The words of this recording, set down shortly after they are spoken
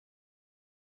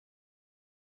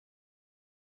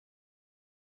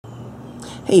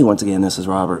Hey, once again, this is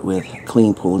Robert with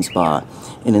Clean Pool and Spa,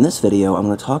 and in this video I'm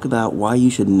going to talk about why you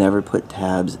should never put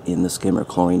tabs in the Skimmer,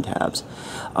 chlorine tabs.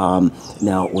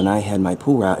 Now, when I had my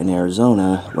pool route in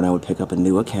Arizona, when I would pick up a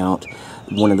new account,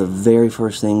 one of the very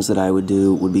first things that I would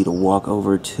do would be to walk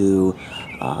over to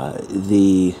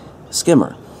the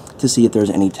Skimmer to see if there's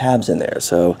any tabs in there.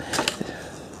 So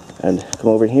I'd come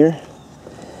over here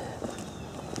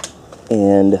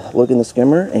and look in the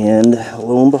Skimmer, and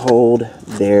lo and behold,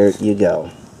 there you go.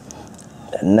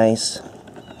 A nice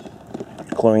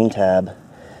chlorine tab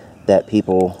that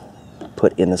people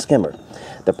put in the Skimmer.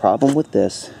 The problem with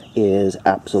this is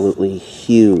absolutely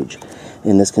huge,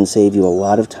 and this can save you a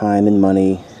lot of time and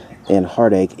money and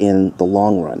heartache in the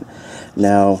long run.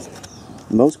 Now,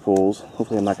 most pools,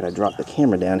 hopefully I'm not going to drop the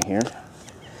camera down here,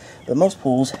 but most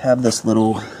pools have this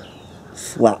little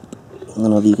flap. I don't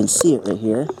know if you can see it right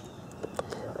here,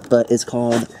 but it's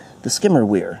called the Skimmer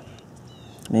weir.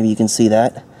 Maybe you can see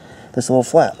that, this little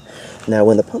flap. Now,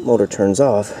 when the pump motor turns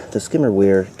off, the Skimmer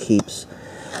weir keeps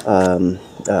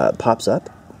pops up,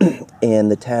 and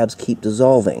the tabs keep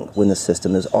dissolving when the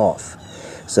system is off.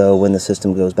 So when the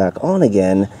system goes back on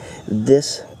again,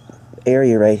 this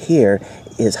area right here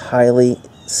is highly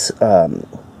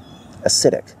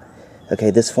acidic. Okay,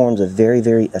 this forms a very,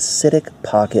 very acidic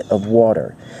pocket of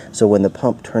water. So when the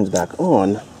pump turns back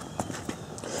on,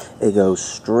 it goes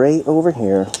straight over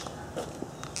here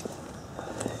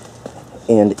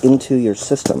and into your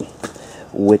system,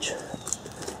 which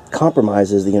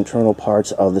compromises the internal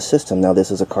parts of the system. Now,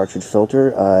 this is a cartridge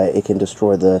filter. It can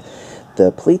destroy the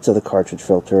pleats of the cartridge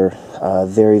filter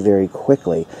very, very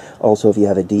quickly. Also, if you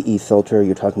have a DE filter,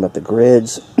 you're talking about the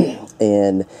grids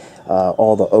and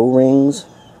all the O-rings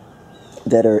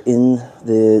that are in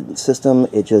the system.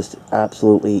 It just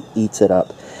absolutely eats it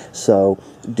up. So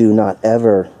do not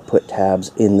ever put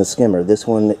tabs in the Skimmer. This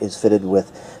one is fitted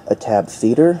with a tab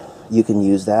feeder. You can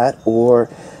use that, or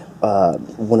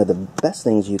one of the best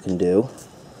things you can do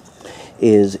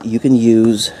is you can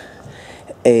use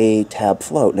a tab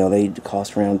float. Now, they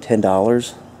cost around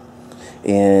 $10,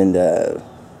 and you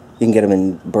can get them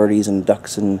in birdies and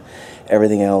ducks and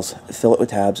everything else. Fill it with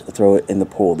tabs, throw it in the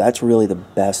pool. That's really the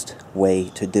best way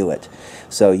to do it.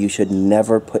 So you should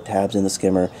never put tabs in the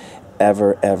Skimmer,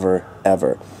 ever, ever,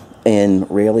 ever. And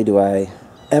rarely do I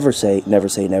ever say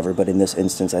never, but in this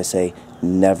instance I say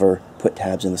never put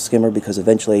tabs in the Skimmer, because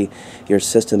eventually your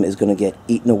system is going to get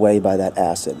eaten away by that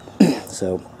acid.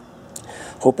 So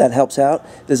hope that helps out.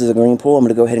 This is a green pool. I'm going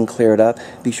to go ahead and clear it up.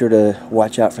 Be sure to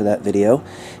watch out for that video,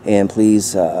 and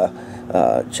please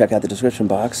check out the description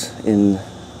box.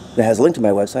 It has a link to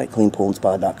my website,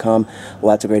 cleanpoolandspa.com.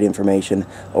 Lots of great information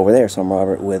over there. So I'm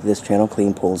Robert with this channel,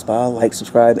 Clean Pool and Spa. Like,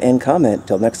 subscribe, and comment.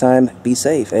 Till next time, be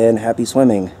safe and happy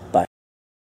swimming. Bye.